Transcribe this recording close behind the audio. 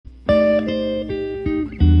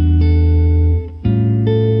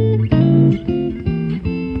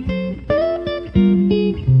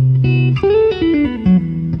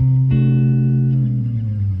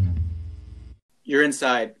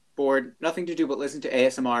nothing to do but listen to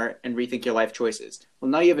ASMR and rethink your life choices. Well,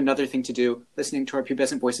 now you have another thing to do, listening to our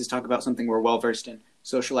pubescent voices talk about something we're well-versed in,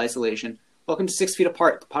 social isolation. Welcome to 6 Feet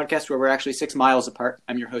Apart, the podcast where we're actually 6 miles apart.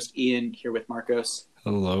 I'm your host, Ian, here with Marcos.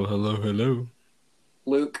 Hello, hello, hello.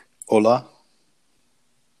 Luke. Hola.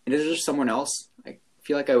 And is there someone else? I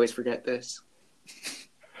feel like I always forget this.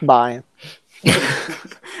 Bye.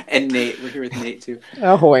 And Nate. We're here with Nate, too.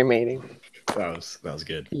 Ahoy, matey. That was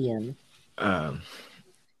good. Ian. Um,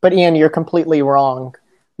 But Ian, you're completely wrong.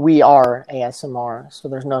 We are ASMR, so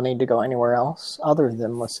there's no need to go anywhere else other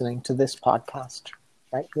than listening to this podcast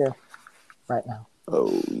right here, right now.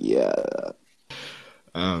 Oh, yeah.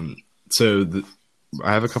 I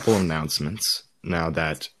have a couple of announcements now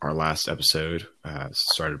that our last episode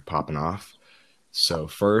started popping off. So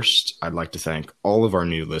first, I'd like to thank all of our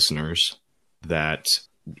new listeners that,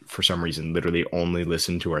 for some reason, literally only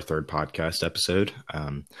listen to our third podcast episode.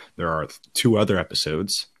 There are 2 other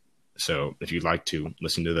episodes, so if you'd like to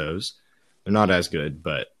listen to those, they're not as good,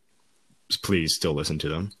 but please still listen to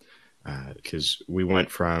them. Because we went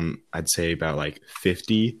from, I'd say, about like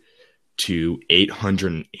 50 to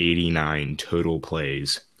 889 total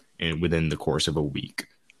plays within the course of a week,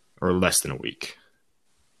 or less than a week.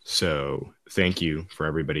 So thank you for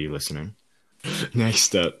everybody listening.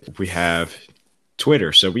 Next up, we have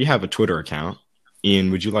Twitter. So we have a Twitter account. Ian,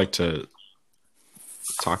 would you like to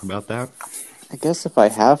talk about that? I guess if I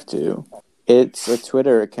have to. It's a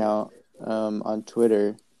Twitter account on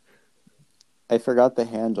Twitter. I forgot the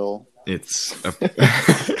handle. It's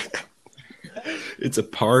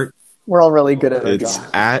apart. We're all really good at it. It's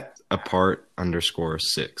at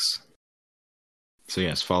apart_6. So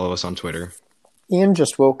yes, follow us on Twitter. Ian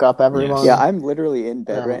just woke up, everyone. Yes. Yeah, I'm literally in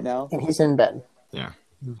bed right now. And he's in bed. Yeah.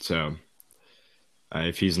 So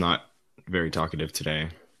if he's not very talkative today,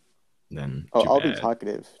 then I'll be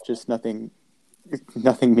talkative. Just nothing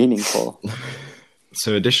meaningful.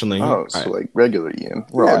 So additionally, like regular Ian.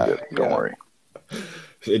 We're all good. Don't worry.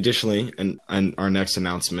 Additionally, and our next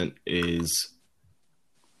announcement is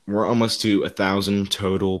we're almost to 1,000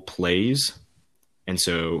 total plays, and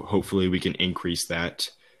so hopefully we can increase that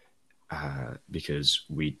because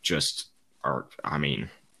we just are. I mean,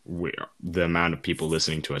 the amount of people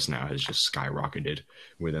listening to us now has just skyrocketed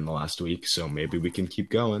within the last week. So maybe we can keep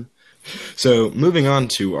going. So moving on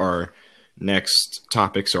to our next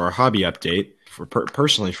topic, so our hobby update.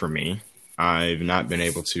 Personally, for me, I've not been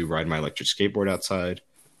able to ride my electric skateboard outside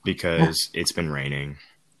because it's been raining.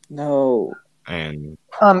 No. And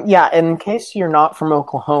yeah, in case you're not from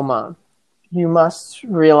Oklahoma, you must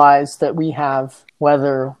realize that we have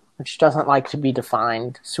weather which doesn't like to be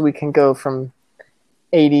defined. So we can go from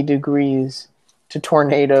 80 degrees to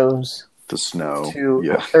tornadoes The snow.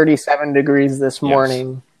 to 37 degrees this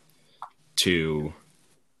morning. to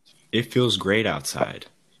it feels great outside.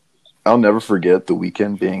 I'll never forget the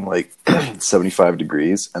weekend being like 75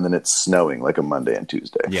 degrees and then it's snowing like a Monday and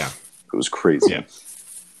Tuesday. Yeah. It was crazy. Yeah.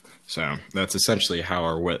 So that's essentially how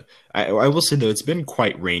our weather. I will say though, it's been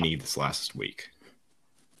quite rainy this last week.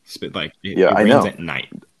 It's been like it I rains know. at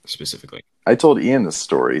night specifically. I told Ian this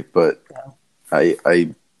story, but did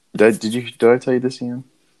I tell you this, Ian?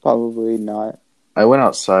 Probably not. I went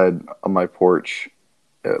outside on my porch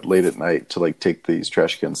late at night to like take these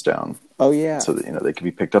trash cans down. Oh, yeah. So that they could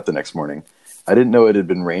be picked up the next morning. I didn't know it had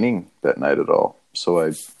been raining that night at all. So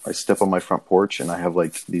I step on my front porch and I have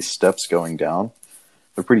like these steps going down.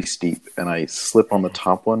 They're pretty steep, and I slip on the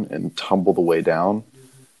top one and tumble the way down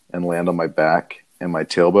and land on my back and my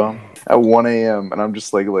tailbone at 1 a.m. And I'm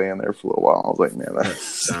just like laying there for a little while. I was like, man, that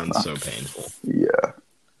Sounds so painful. Yeah,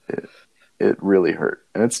 it really hurt,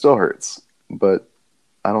 and it still hurts. But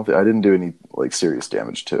I didn't do any like serious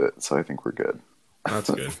damage to it, so I think we're good. That's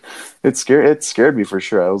good. It scared me for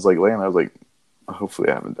sure. I was like laying there, I was like, hopefully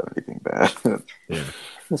I haven't done anything bad. Yeah.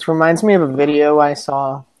 This reminds me of a video I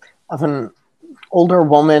saw of an older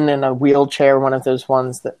woman in a wheelchair, one of those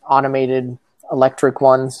ones that automated electric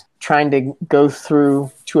ones, trying to go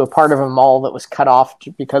through to a part of a mall that was cut off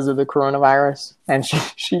because of the coronavirus. And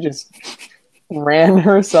she just ran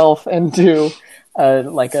herself into a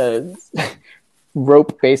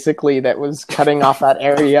rope basically that was cutting off that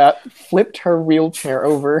area, flipped her wheelchair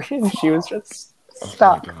over, and she was just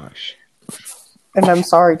stuck. Oh my gosh. And I'm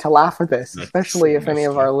sorry to laugh at this, especially if any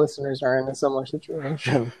of our listeners are in a similar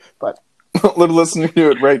situation. But They're listening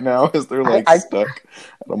to it right now as they're like stuck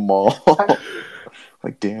at a mall.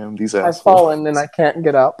 Like, damn, these assholes. I've fallen and I can't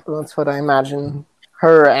get up. That's what I imagine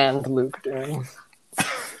her and Luke doing.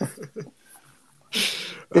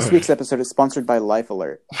 This week's episode is sponsored by Life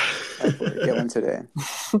Alert. Life Alert, get one today.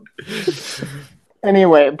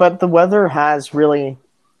 Anyway, but the weather has really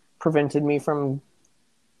prevented me from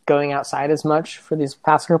going outside as much for these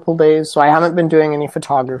past couple days, so I haven't been doing any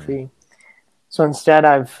photography. So instead,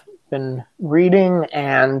 I've been reading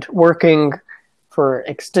and working for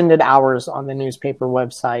extended hours on the newspaper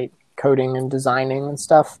website, coding and designing and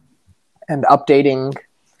stuff, and updating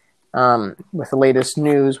with the latest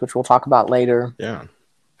news, which we'll talk about later. Yeah.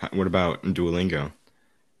 What about Duolingo?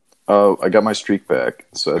 I got my streak back,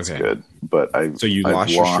 so that's Okay. good. But So you I've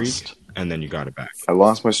lost your streak, and then you got it back. I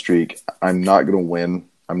lost my streak. I'm not going to win.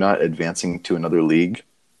 I'm not advancing to another league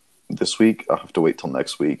this week. I'll have to wait till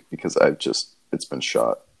next week because it's been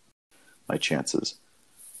shot, my chances.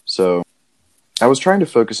 So I was trying to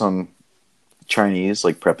focus on Chinese,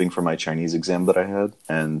 like prepping for my Chinese exam that I had.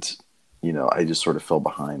 And, I just sort of fell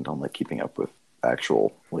behind on like keeping up with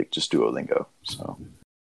actual, like just Duolingo. So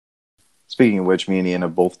speaking of which, me and Ian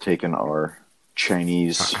have both taken our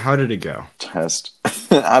Chinese How did it go? test.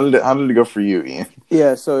 How did it go for you, Ian?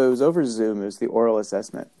 Yeah, so it was over Zoom. It was the oral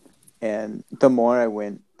assessment. And the more I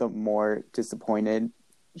went, the more disappointed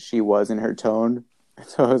she was in her tone.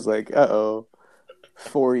 So I was like, uh-oh,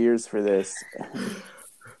 4 years for this.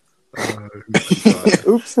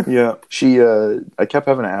 Oops. Yeah. I kept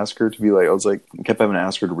having to ask her to be like, kept having to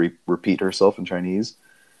ask her to repeat herself in Chinese.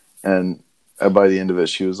 And by the end of it,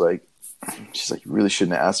 she's like, you really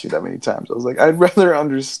shouldn't have asked me that many times. I was like, I'd rather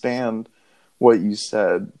understand what you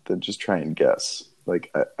said than just try and guess.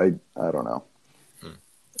 Like, I don't know.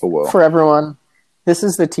 Oh, well. For everyone, this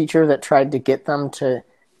is the teacher that tried to get them to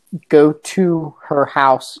go to her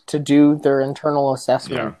house to do their internal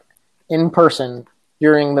assessment in person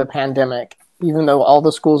during the pandemic, even though all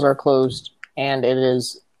the schools are closed and it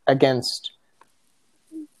is against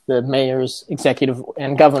the mayor's executive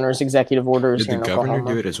and governor's executive orders. Did the here in governor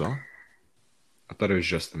Oklahoma. do it as well? I thought it was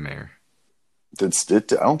just the mayor. Did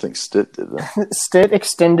Stitt? I don't think Stitt did that. Stitt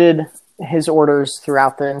extended his orders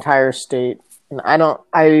throughout the entire state, and I don't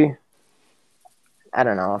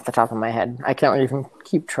know off the top of my head. I can't even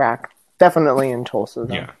keep track. Definitely in Tulsa,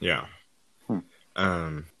 though. Yeah.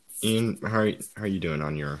 Ian, how are you doing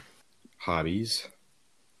on your hobbies?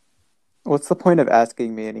 What's the point of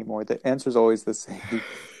asking me anymore? The answer's always the same.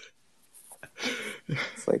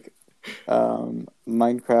 It's like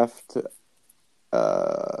Minecraft.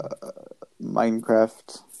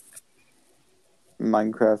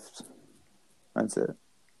 That's it.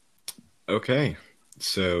 Okay,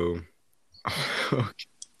 so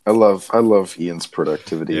I love Ian's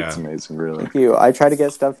productivity. Yeah. It's amazing, really. Thank you. I try to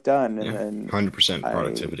get stuff done, and then 100%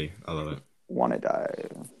 productivity. I love it. want to die.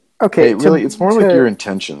 Okay, Hey, really, it's more like your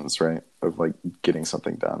intentions, right? Of like getting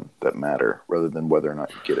something done that matter, rather than whether or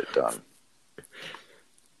not you get it done.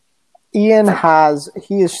 Ian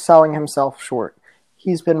he is selling himself short.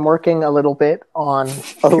 He's been working a little bit on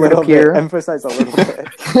A little peer-to-peer, bit. Emphasize a little bit.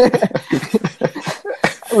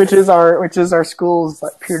 which is our school's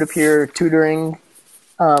peer-to-peer tutoring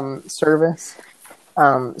service.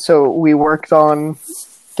 So we worked on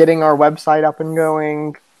getting our website up and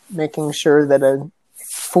going, making sure that a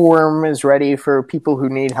form is ready for people who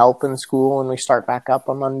need help in school when we start back up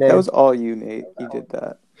on Monday. That was all you, Nate. You did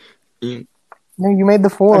that. Ian, No, you made the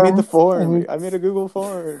form. I made the form. And I made a Google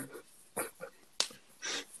form.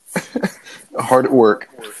 Hard at work.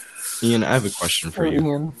 Ian, I have a question for you.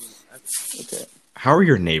 Ian. Okay. How are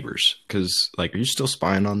your neighbors? Because, are you still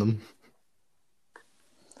spying on them?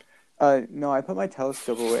 No, I put my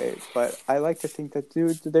telescope away, but I like to think that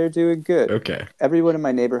they're doing good. Okay. Everyone in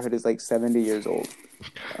my neighborhood is like 70 years old.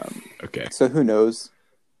 Okay. So who knows,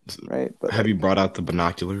 right? But Have you brought out the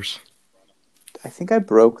binoculars? I think I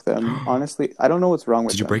broke them. Honestly, I don't know what's wrong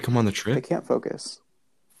with Did you them. break them on the They trip? can't focus.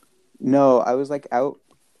 No, I was out.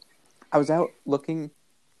 I was out looking,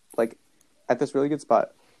 at this really good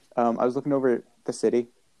spot. I was looking over the city.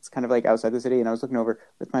 It's kind of outside the city, and I was looking over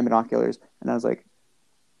with my binoculars, and I was like,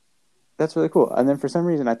 "That's really cool." And then for some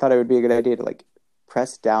reason, I thought it would be a good idea to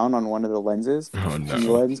press down on one of the lenses, Oh, and the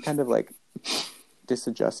no. lens kind of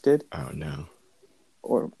disadjusted, Oh, no.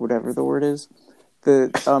 or whatever the word is.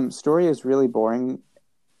 The story is really boring,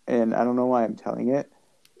 and I don't know why I'm telling it,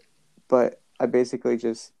 but I basically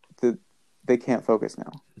they can't focus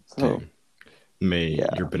now. So Okay. May yeah.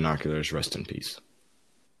 your binoculars rest in peace.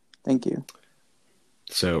 thank you.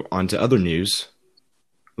 So, on to other news.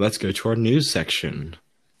 Let's go to our news section.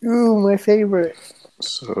 Ooh, my favorite.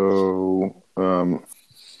 So,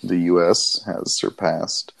 the U.S. has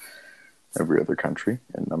surpassed every other country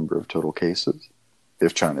in number of total cases,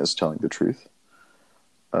 if China is telling the truth.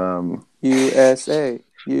 USA.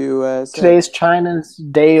 Today's China's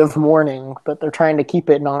day of mourning, but they're trying to keep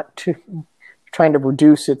it trying to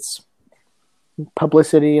reduce its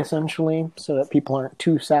publicity, essentially, so that people aren't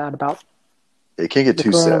too sad about It can't get The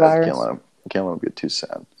too sad. coronavirus. You can't let them get too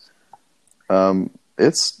sad.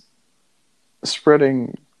 It's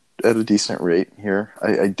spreading at a decent rate here.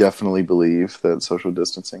 I definitely believe that social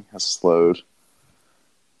distancing has slowed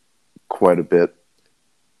quite a bit,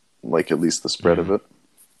 like at least the spread of it.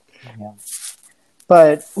 Yeah.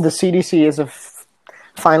 But the CDC is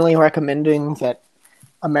finally recommending that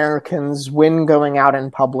Americans, when going out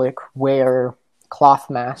in public, wear cloth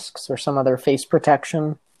masks or some other face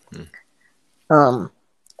protection.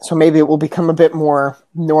 So maybe it will become a bit more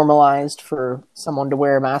normalized for someone to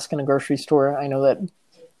wear a mask in a grocery store. I know that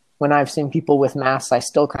when I've seen people with masks, I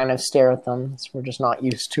still kind of stare at them. So we're just not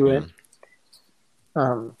used to it.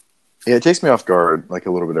 Yeah, it takes me off guard like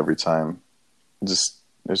a little bit every time. It just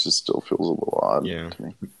still feels a little odd to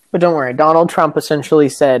me. But don't worry, Donald Trump essentially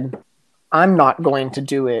said, I'm not going to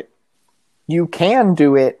do it. You can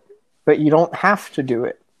do it, but you don't have to do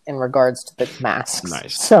it in regards to the masks.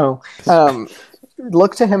 Nice. So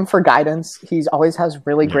look to him for guidance. He always has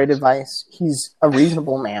really great advice. He's a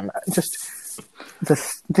reasonable man. Just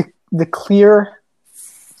the clear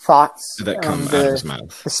thoughts that come out of his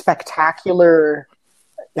mouth. The spectacular.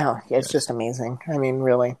 It's just amazing. I mean,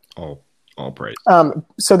 really. All praise.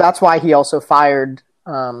 So that's why he also fired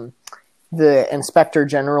the Inspector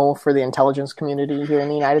General for the intelligence community here in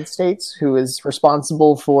the United States, who is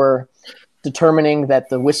responsible for determining that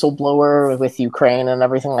the whistleblower with Ukraine and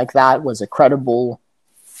everything like that was a credible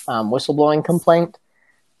whistleblowing complaint,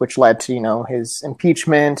 which led to, his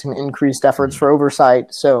impeachment and increased efforts for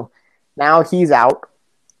oversight. So now he's out.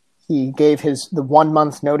 He gave the 1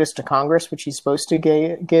 month notice to Congress, which he's supposed to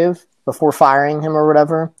give before firing him or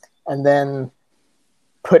whatever, and then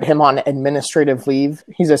put him on administrative leave.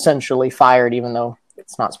 He's essentially fired, even though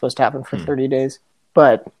it's not supposed to happen for 30 days.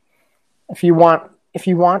 But if you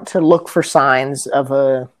want to look for signs of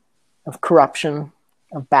corruption,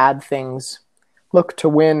 of bad things, look to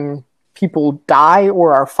when people die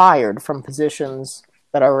or are fired from positions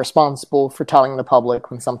that are responsible for telling the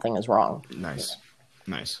public when something is wrong. Nice.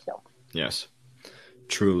 Yes.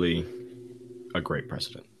 Truly a great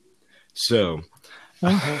precedent. So,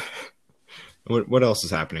 what else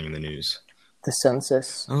is happening in the news? The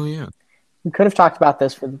census. Oh, yeah. We could have talked about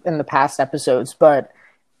this in the past episodes, but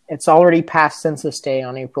it's already past Census Day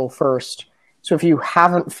on April 1st. So if you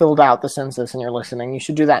haven't filled out the census and you're listening, you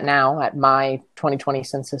should do that now at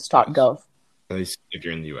my2020census.gov. At least if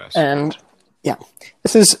you're in the U.S. And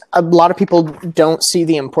this is a lot of people don't see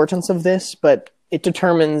the importance of this, but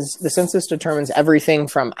the census determines everything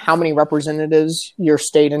from how many representatives your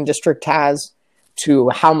state and district has to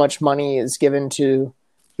how much money is given to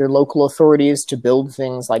your local authorities to build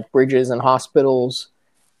things like bridges and hospitals.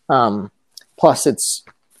 Plus, it's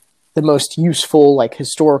the most useful,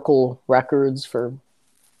 historical records for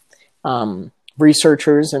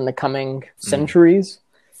researchers in the coming centuries.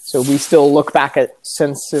 So we still look back at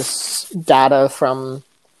census data from,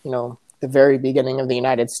 the very beginning of the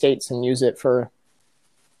United States and use it for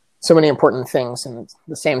so many important things. And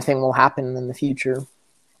the same thing will happen in the future.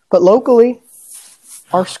 But locally,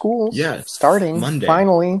 our schools starting Monday.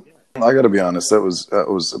 Finally. I got to be honest. I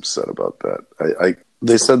was upset about that.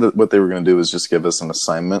 They said that what they were going to do is just give us an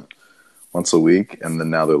assignment once a week, and then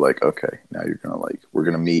now they're like, okay, now we're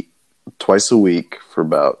going to meet twice a week for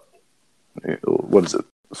about, what is it,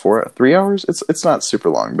 3 hours? It's not super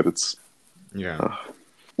long, but it's yeah.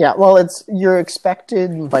 Well, it's your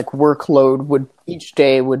expected workload each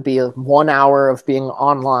day would be 1 hour of being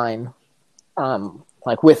online,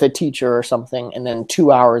 with a teacher or something, and then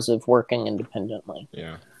 2 hours of working independently.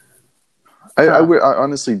 Yeah. I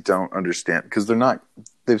honestly don't understand because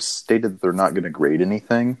they've stated that they're not going to grade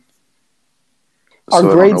anything. Our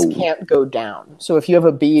grades can't go down. So if you have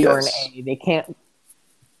a B or an A, they can't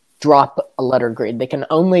drop a letter grade. They can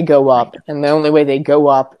only go up. And the only way they go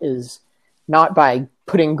up is not by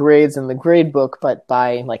putting grades in the grade book, but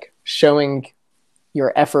by showing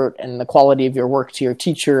your effort and the quality of your work to your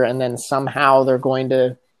teacher. And then somehow they're going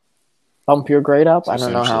to bump your grade up. I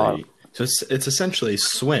don't know how. So it's essentially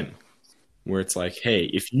swim. Where it's like, hey,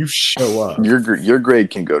 if you show up, your grade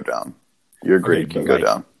can go down. Your grade can go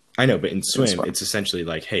down. I know, but in swim, it's essentially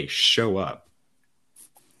like, hey, show up,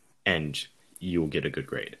 and you'll get a good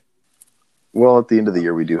grade. Well, at the end of the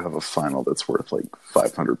year, we do have a final that's worth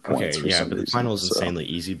 500 points. Okay, yeah, but the final is insanely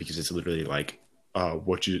easy because it's literally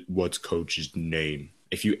what's coach's name?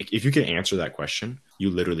 If you can answer that question, you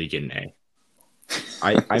literally get an A.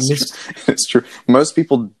 I missed. It's true. Most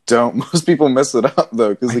people don't. Most people mess it up though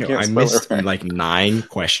because they can't spell it right. I missed 9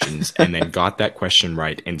 questions and then got that question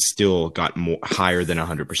right and still got higher than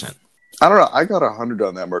 100%. I don't know. I got 100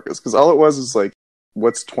 on that, Marcus, because all it was is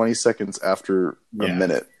what's 20 seconds after a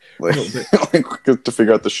minute. like, No, but- like to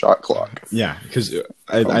figure out the shot clock. Yeah, because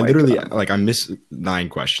I my literally God. like I missed 9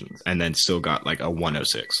 questions and then still got like a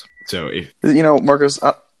 106. So if You know, Marcos,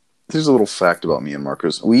 there's a little fact about me and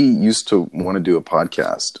Marcos. We used to want to do a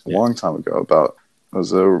podcast a long time ago, about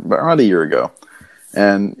a year ago,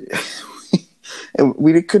 and and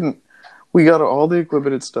we couldn't. We got all the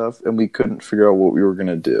equipment and stuff, and we couldn't figure out what we were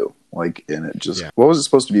gonna do. Like, and it just what was it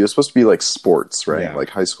supposed to be? It was supposed to be like sports, right? Yeah. Like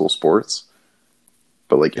high school sports,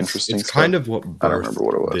 but like interesting. it's stuff. kind of what I don't remember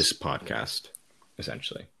what it was. this podcast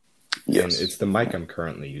essentially. Yes, And it's the mic I'm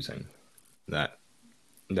currently using that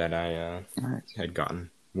I Nice. had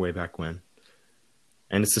gotten way back when.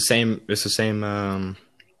 And it's the same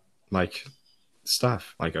like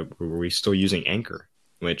stuff. Like we're still using Anchor,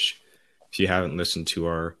 which if you haven't listened to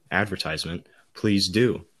our advertisement, please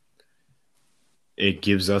do. It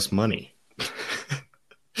gives us money.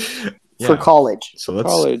 For college So let's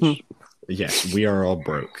College. yes, we are all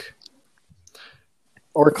broke.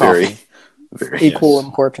 or coffee. very. Equal Yes.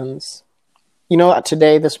 importance. You know what?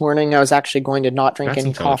 Today, this morning, I was actually going to not drink That's any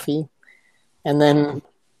intelligent. coffee. And then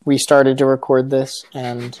we started to record this,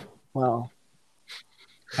 and, well,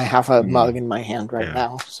 I have a mug in my hand right Yeah.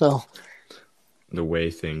 now. So, The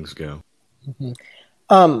way things go.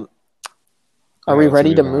 are we Let's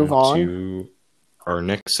ready to move on? to our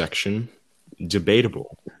next section?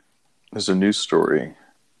 Debatable. There's a news story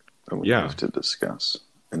that we Yeah. have to discuss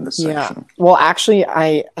in this Yeah. section. Well, actually,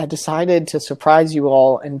 I decided to surprise you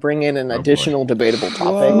all and bring in an boy. additional debatable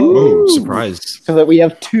topic. Ooh, surprise. So that we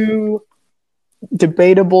have 2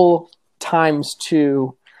 debatable times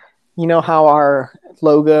 2. You know how our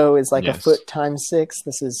logo is like a Yes. foot times 6?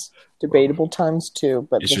 This is debatable times 2,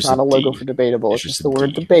 but It's there's just not a a logo D. for debatable. It's It's just just the a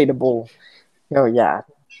word D. debatable. Oh yeah,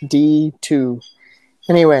 D2.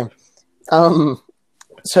 Anyway,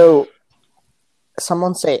 so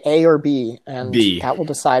someone say A or B, and B. that will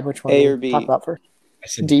decide which one A we or B. talk about first. I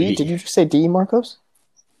said D? B. Did you just say D, Marcos?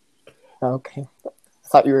 Okay. I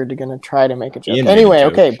thought you were going to try to make a joke. Ian made a Anyway,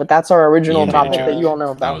 joke. okay, but that's our original Ian made a topic joke. that you all know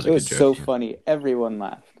That about. was It a was good so joke. funny. Everyone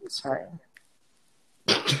laughed. Sorry.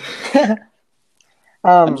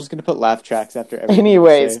 I'm just gonna put laugh tracks after everything. you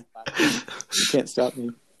Anyways. say. You can't stop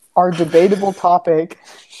me. Our debatable topic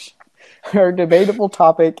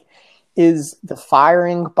is the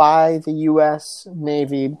firing by the U.S.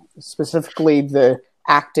 Navy, specifically the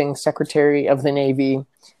acting Secretary of the Navy,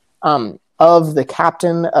 of the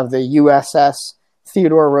captain of the USS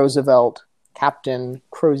Theodore Roosevelt, Captain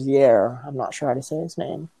Crozier. I'm not sure how to say his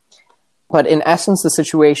name. But in essence, the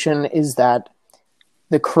situation is that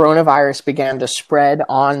the coronavirus began to spread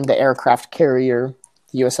on the aircraft carrier,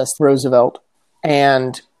 the USS Roosevelt,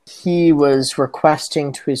 and he was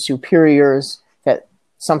requesting to his superiors that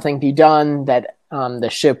something be done, that the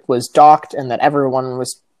ship was docked, and that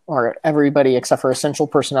everybody except for essential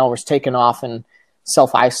personnel was taken off and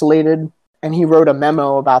self-isolated. And he wrote a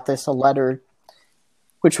memo about this, a letter,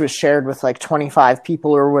 which was shared with like 25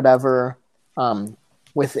 people or whatever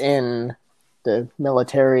within the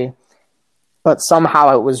military. But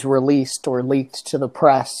somehow it was released or leaked to the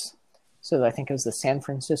press. So I think it was the San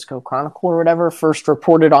Francisco Chronicle or whatever first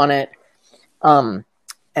reported on it. And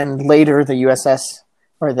later the USS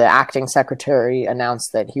or the acting secretary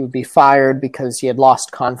announced that he would be fired because he had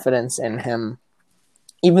lost confidence in him.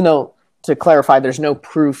 Even though, to clarify, there's no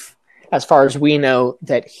proof, as far as we know,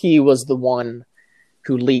 that he was the one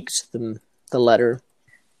who leaked the letter.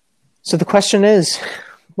 So the question is,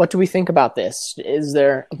 what do we think about this?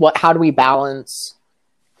 How do we balance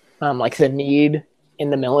like the need in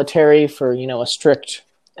the military for, a strict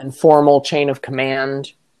and formal chain of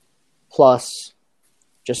command plus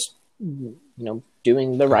just,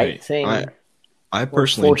 doing the right thing? I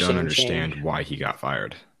personally forcing don't understand change. why he got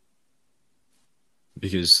fired.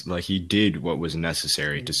 Because he did what was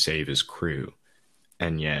necessary to save his crew.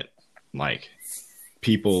 And yet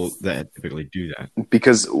people that typically do that.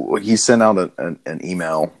 Because he sent out an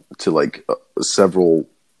email to several,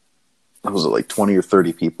 was it 20 or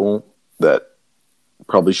 30 people that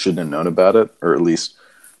probably shouldn't have known about it, or at least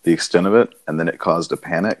the extent of it, and then it caused a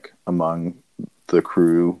panic among the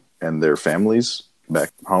crew and their families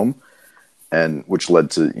back home, and which led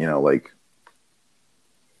to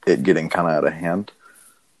it getting kind of out of hand.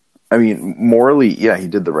 I mean, morally, yeah, he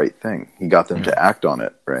did the right thing. He got them to act on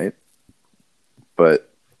it, right?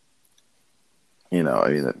 But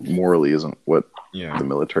that morally isn't what the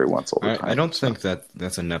military wants all the time. I don't think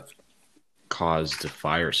that's enough cause to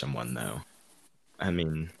fire someone, though. I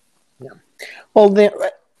mean, Well,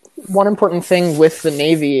 one important thing with the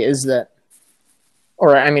Navy is that,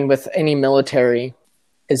 with any military,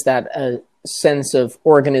 is that a sense of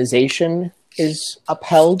organization is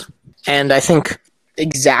upheld. And I think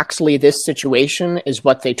exactly this situation is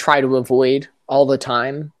what they try to avoid all the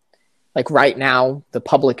time. Like right now, the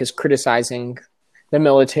public is criticizing the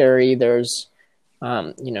military. There's,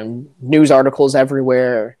 news articles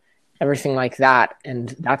everywhere, everything like that. And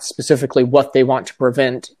that's specifically what they want to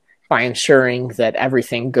prevent by ensuring that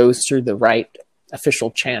everything goes through the right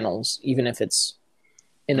official channels, even if it's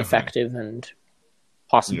ineffective and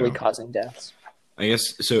possibly causing deaths. I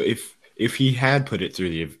guess so. If he had put it through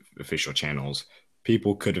the official channels,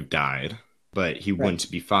 people could have died, but he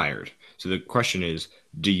wouldn't be fired. So the question is,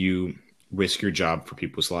 do you risk your job for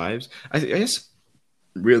people's lives? I guess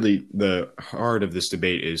really the heart of this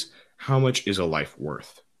debate is, how much is a life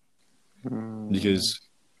worth? Because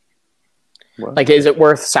like, is it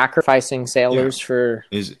worth sacrificing sailors to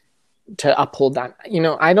uphold that?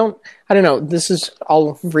 I don't know.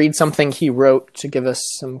 I'll read something he wrote to give us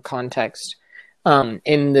some context.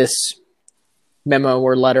 In this memo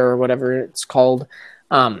or letter or whatever it's called,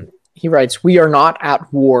 he writes, "We are not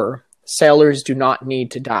at war. Sailors do not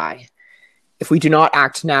need to die. If we do not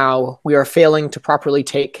act now, we are failing to properly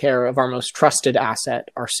take care of our most trusted asset,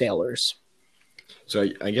 our sailors." So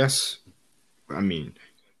I guess, I mean,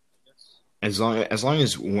 as long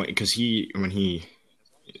as because when he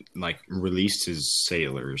like released his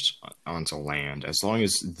sailors onto land, as long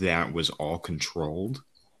as that was all controlled,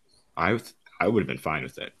 I would have been fine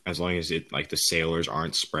with it, as long as the sailors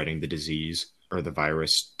aren't spreading the disease or the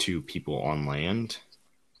virus to people on land.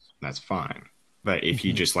 That's fine. But if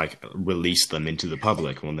you just release them into the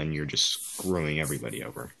public, well, then you're just screwing everybody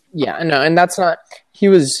over. Yeah, no, and that's not. He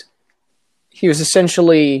was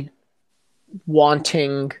essentially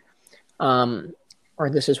wanting, or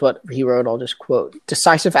this is what he wrote. I'll just quote: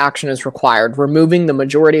 "Decisive action is required. Removing the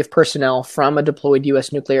majority of personnel from a deployed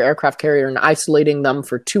U.S. nuclear aircraft carrier and isolating them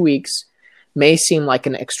for 2 weeks may seem like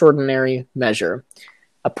an extraordinary measure.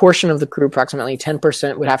 A portion of the crew, approximately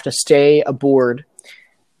 10%, would have to stay aboard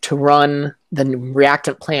to run the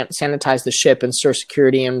reactant plant, sanitize the ship, ensure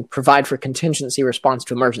security, and provide for contingency response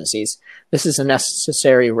to emergencies. This is a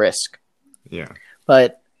necessary risk." Yeah.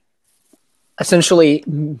 But essentially,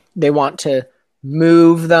 they want to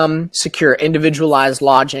move them, secure individualized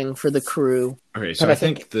lodging for the crew. Okay, so I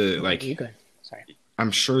think Sorry.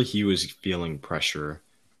 I'm sure he was feeling pressure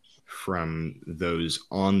from those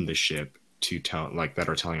on the ship to tell, that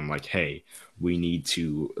are telling him, hey, we need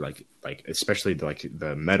to, especially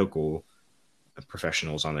the medical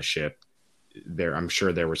professionals on the ship. I'm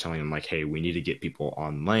sure they were telling him, hey, we need to get people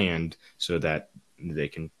on land so that they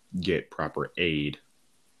can get proper aid,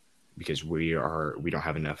 because we don't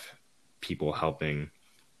have enough people helping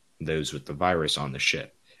those with the virus on the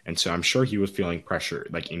ship. And so I'm sure he was feeling pressure,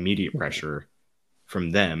 immediate pressure from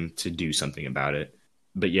them to do something about it.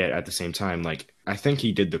 But yet at the same time, I think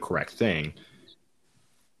he did the correct thing.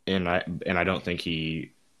 And I don't think in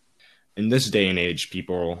this day and age,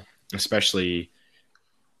 people, especially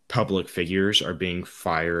public figures, are being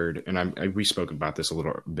fired. And we spoke about this a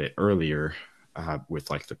little bit earlier with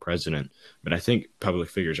the president, but I think public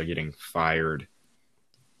figures are getting fired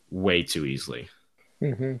way too easily.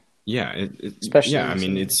 Mm-hmm. Yeah.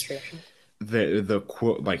 Especially it's the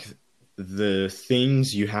quote, the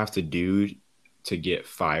things you have to do to get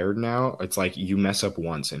fired now. It's you mess up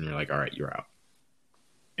once and you're all right, you're out.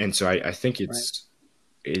 And so I think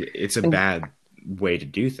it's a bad way to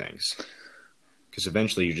do things, because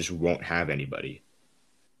eventually you just won't have anybody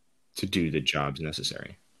to do the jobs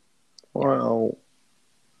necessary. Well,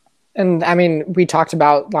 and we talked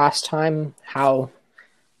about last time how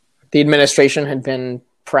the administration had been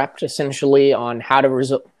prepped essentially on how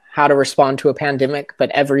to respond to a pandemic, but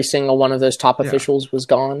every single one of those top officials was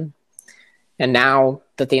gone. And now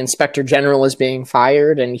that the inspector general is being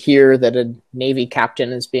fired, and hear that a Navy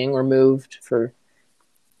captain is being removed for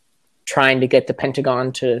trying to get the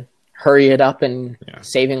Pentagon to hurry it up and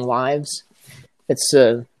saving lives, it's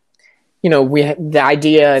the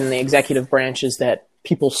idea in the executive branch is that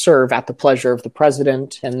people serve at the pleasure of the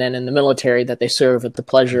president, and then in the military that they serve at the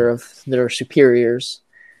pleasure of their superiors.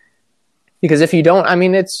 Because if you don't,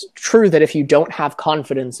 it's true that if you don't have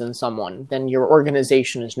confidence in someone, then your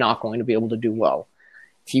organization is not going to be able to do well.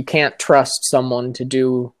 If you can't trust someone to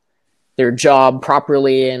do their job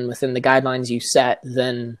properly and within the guidelines you set,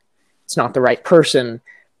 then it's not the right person.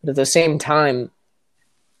 But at the same time,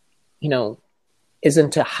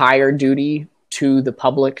 isn't a higher duty to the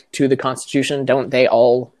public, to the Constitution? Don't they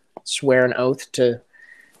all swear an oath to,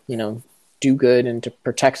 do good and to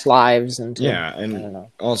protect lives? And to, and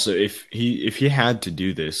also if he had to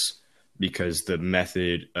do this because the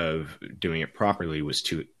method of doing it properly was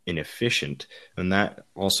too inefficient, then that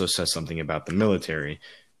also says something about the military,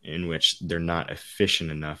 in which they're not efficient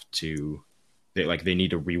enough to they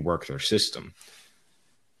need to rework their system.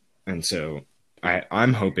 And so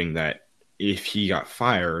I'm hoping that if he got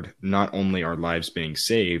fired, not only are lives being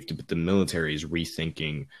saved, but the military is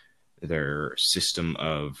rethinking their system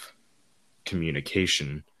of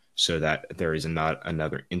communication so that there is not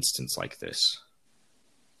another instance like this.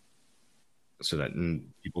 So that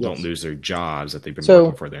people don't lose their jobs that they've been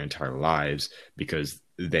working for their entire lives because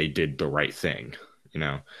they did the right thing. You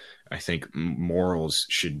know, I think morals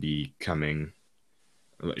should be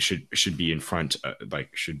should be in front,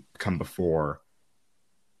 should come before,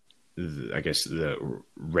 the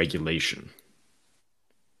regulation.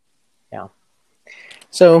 Yeah.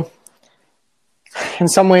 So, in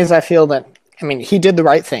some ways, I feel that, he did the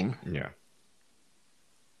right thing. Yeah.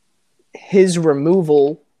 His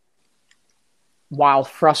removal, while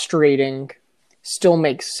frustrating, still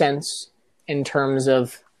makes sense in terms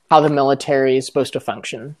of how the military is supposed to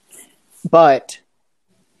function. But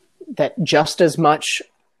that just as much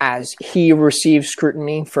as he received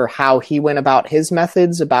scrutiny for how he went about his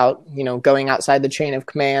methods, about, going outside the chain of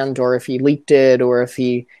command, or if he leaked it, or if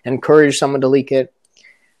he encouraged someone to leak it,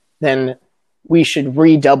 then we should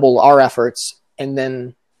redouble our efforts and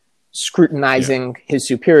then scrutinizing his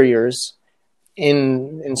superiors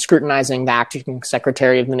in scrutinizing the acting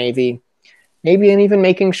Secretary of the Navy, maybe, and even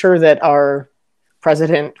making sure that our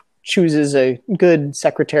president chooses a good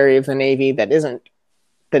Secretary of the Navy that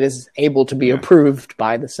is able to be approved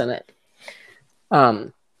by the Senate.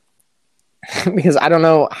 Because I don't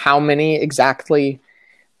know how many exactly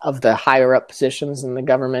of the higher up positions in the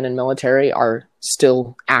government and military are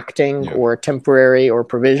still acting or temporary or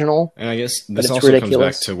provisional. And I guess this also comes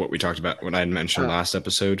back to what we talked about, what I had mentioned last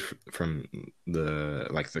episode from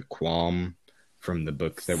the qualm from the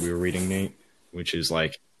book that we were reading, Nate, which is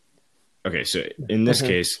okay, so in this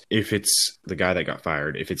case, if it's the guy that got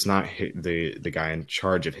fired, if it's not the guy in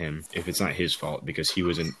charge of him, if it's not his fault because he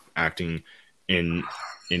wasn't acting in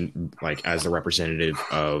as the representative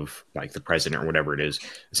of the president or whatever it is,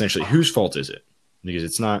 essentially, whose fault is it?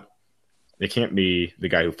 Because it can't be the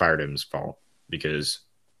guy who fired him's fault because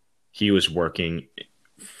he was working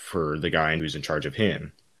for the guy who's in charge of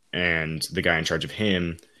him, and the guy in charge of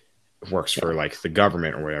him works for the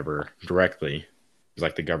government or whatever directly.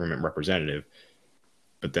 He's the government representative,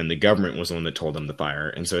 but then the government was the one that told him to fire.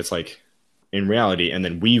 And so it's in reality, and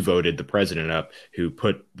then we voted the president up who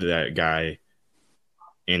put that guy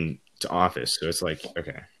into office. So it's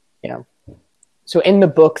okay. Yeah. So in the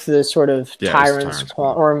book, the sort of tyrants,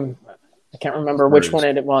 or I can't remember which one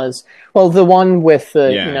it was. Well, the one with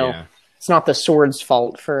the, it's not the sword's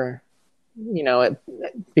fault for,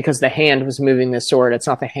 because the hand was moving the sword. It's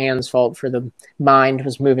not the hand's fault for the mind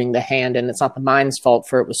was moving the hand, and it's not the mind's fault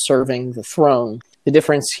for it was serving the throne. The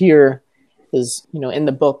difference here is, in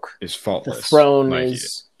the book, is faultless. The throne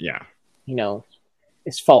is,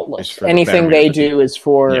 is faultless. Anything they do is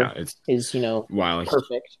perfect.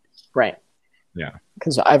 Right. Yeah.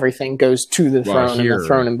 Because everything goes to the throne, and the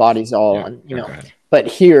throne embodies all. Yeah. And, but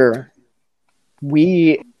here,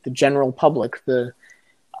 we, the general public,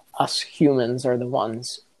 us humans are the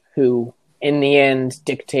ones who, in the end,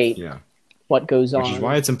 dictate what goes on. Which is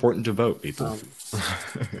why it's important to vote, people.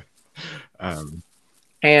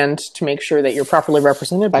 And to make sure that you're properly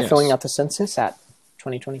represented by filling out the census at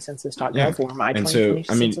 2020census.gov or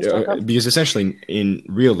my2020census.gov. Because essentially in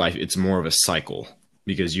real life, it's more of a cycle,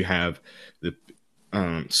 because you have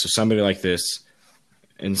so somebody like this,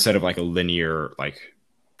 instead of a linear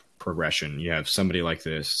progression, you have somebody like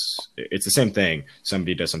this. It's the same thing.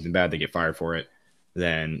 Somebody does something bad, they get fired for it.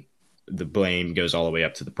 Then the blame goes all the way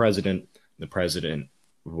up to the president. The president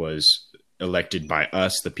was elected by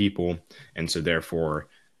us, the people, and so therefore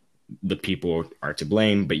the people are to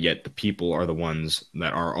blame, but yet the people are the ones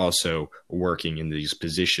that are also working in these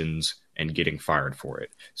positions and getting fired for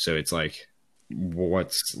it. So it's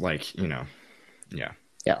what's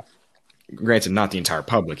yeah. Granted, not the entire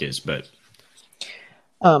public is, but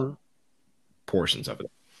portions of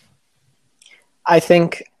it. I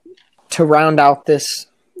think to round out this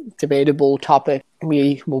debatable topic,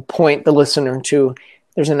 we will point the listener to,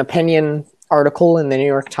 there's an opinion article in the New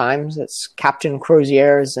York Times. It's Captain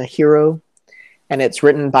Crozier is a Hero, and it's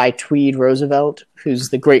written by Tweed Roosevelt, who's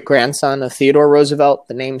the great-grandson of Theodore Roosevelt,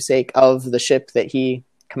 the namesake of the ship that he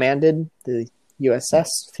commanded, the USS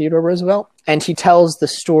Theodore Roosevelt. And he tells the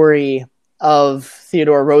story of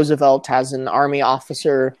Theodore Roosevelt as an Army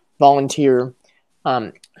officer volunteer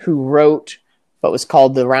who wrote what was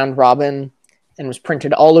called the Round Robin and was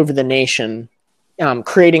printed all over the nation,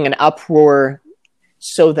 creating an uproar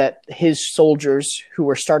so that his soldiers who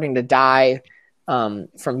were starting to die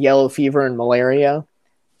from yellow fever and malaria,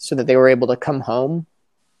 so that they were able to come home.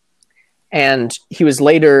 And he was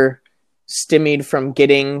later stymied from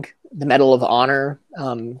getting the Medal of Honor.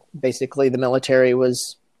 Basically, the military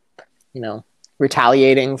was,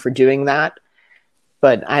 retaliating for doing that.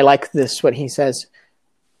 But I like this, what he says.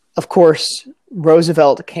 Of course,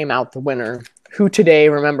 Roosevelt came out the winner. Who today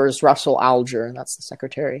remembers Russell Alger? That's the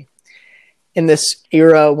secretary. In this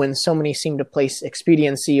era when so many seem to place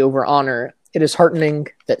expediency over honor, it is heartening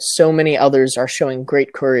that so many others are showing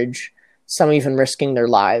great courage, some even risking their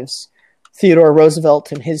lives. Theodore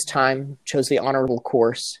Roosevelt, in his time, chose the honorable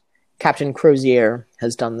course. Captain Crozier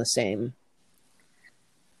has done the same.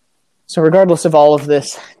 So regardless of all of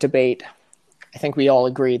this debate, I think we all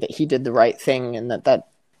agree that he did the right thing, and that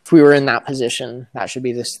if we were in that position, that should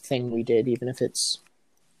be this thing we did, even if it's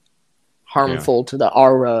harmful to the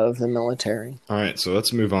aura of the military. All right, so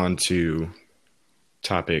let's move on to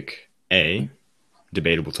topic A,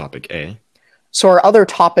 debatable topic A. So our other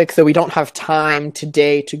topic, though we don't have time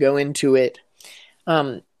today to go into it,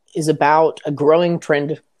 is about a growing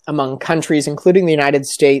trend among countries, including the United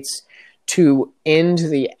States, to end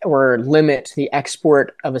or limit the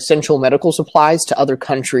export of essential medical supplies to other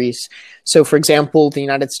countries. So, for example, the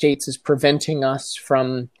United States is preventing U.S.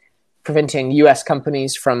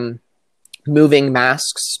 companies from moving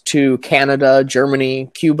masks to Canada, Germany,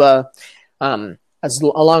 Cuba,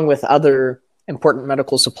 along with other important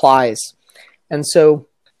medical supplies. And so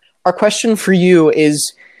our question for you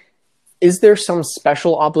is there some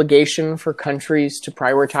special obligation for countries to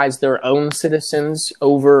prioritize their own citizens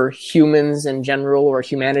over humans in general, or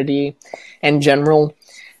humanity in general?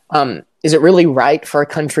 Is it really right for a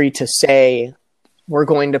country to say, we're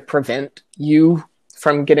going to prevent you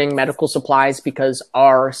from getting medical supplies because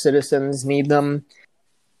our citizens need them?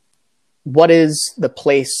 What is the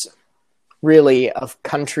place really of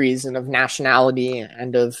countries and of nationality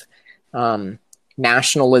and of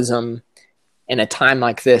nationalism in a time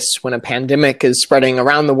like this, when a pandemic is spreading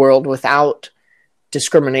around the world without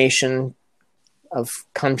discrimination of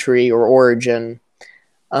country or origin?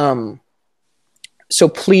 So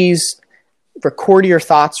please record your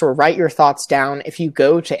thoughts or write your thoughts down. If you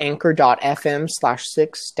go to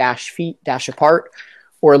anchor.fm/6-feet-apart,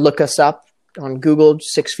 or look us up on Google,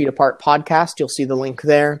 6 Feet Apart Podcast, you'll see the link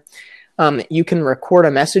there. You can record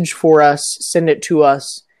a message for us, send it to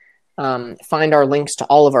us. Find our links to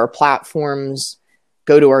all of our platforms.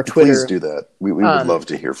 Go to our Twitter. Please do that. We would love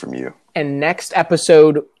to hear from you. And next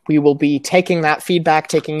episode, we will be taking that feedback,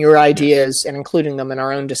 taking your ideas, and including them in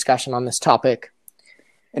our own discussion on this topic.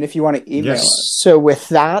 And if you want to email us, so with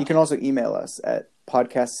that, you can also email us at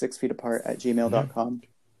podcast6feetapart@gmail.com.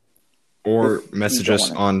 Or message us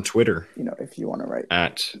on Twitter. If you want to write.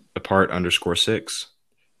 At apart_6.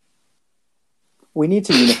 We need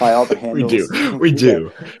to unify all the handles. We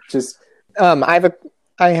do. Just I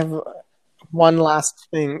have one last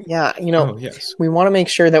thing. Yeah, yes. We want to make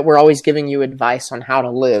sure that we're always giving you advice on how to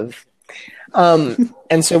live. And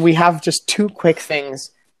so we have just two quick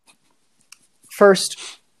things. First,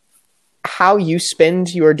 how you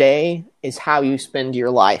spend your day is how you spend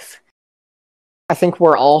your life. I think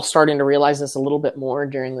we're all starting to realize this a little bit more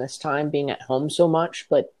during this time, being at home so much,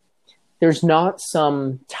 but there's not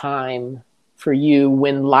some time for you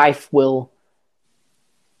when life will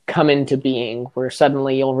come into being, where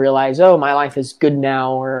suddenly you'll realize, oh, my life is good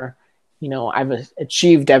now, or, I've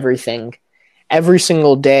achieved everything. Every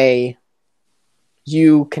single day,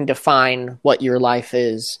 you can define what your life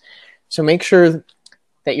is. So make sure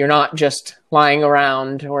that you're not just lying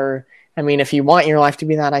around, or, if you want your life to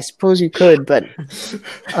be that, I suppose you could, but...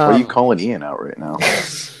 Are you calling Ian out right now?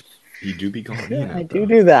 You do be calling Ian out. I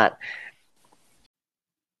do that.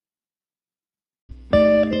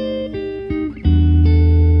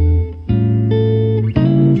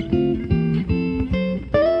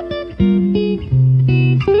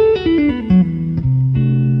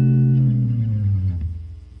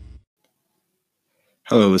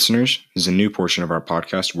 Hello, listeners. This is a new portion of our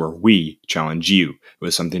podcast where we challenge you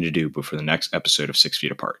with something to do before the next episode of 6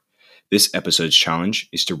 Feet Apart. This episode's challenge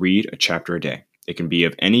is to read a chapter a day. It can be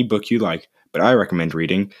of any book you like, but I recommend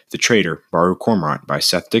reading The Traitor, Baru Cormorant by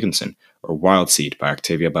Seth Dickinson, or Wild Seed by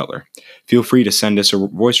Octavia Butler. Feel free to send us a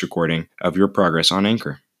voice recording of your progress on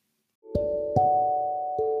Anchor.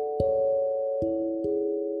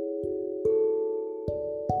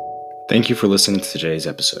 Thank you for listening to today's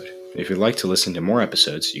episode. If you'd like to listen to more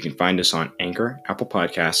episodes, you can find us on Anchor, Apple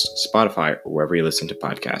Podcasts, Spotify, or wherever you listen to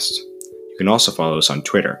podcasts. You can also follow us on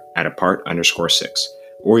Twitter at apart_6,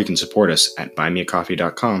 or you can support us at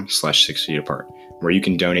buymeacoffee.com/6feetapart, where you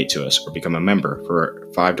can donate to us or become a member for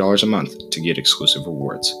 $5 a month to get exclusive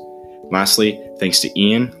rewards. Lastly, thanks to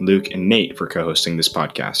Ian, Luke, and Nate for co-hosting this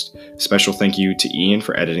podcast. Special thank you to Ian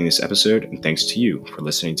for editing this episode, and thanks to you for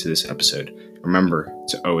listening to this episode. Remember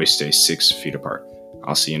to always stay 6 feet apart.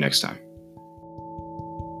 I'll see you next time.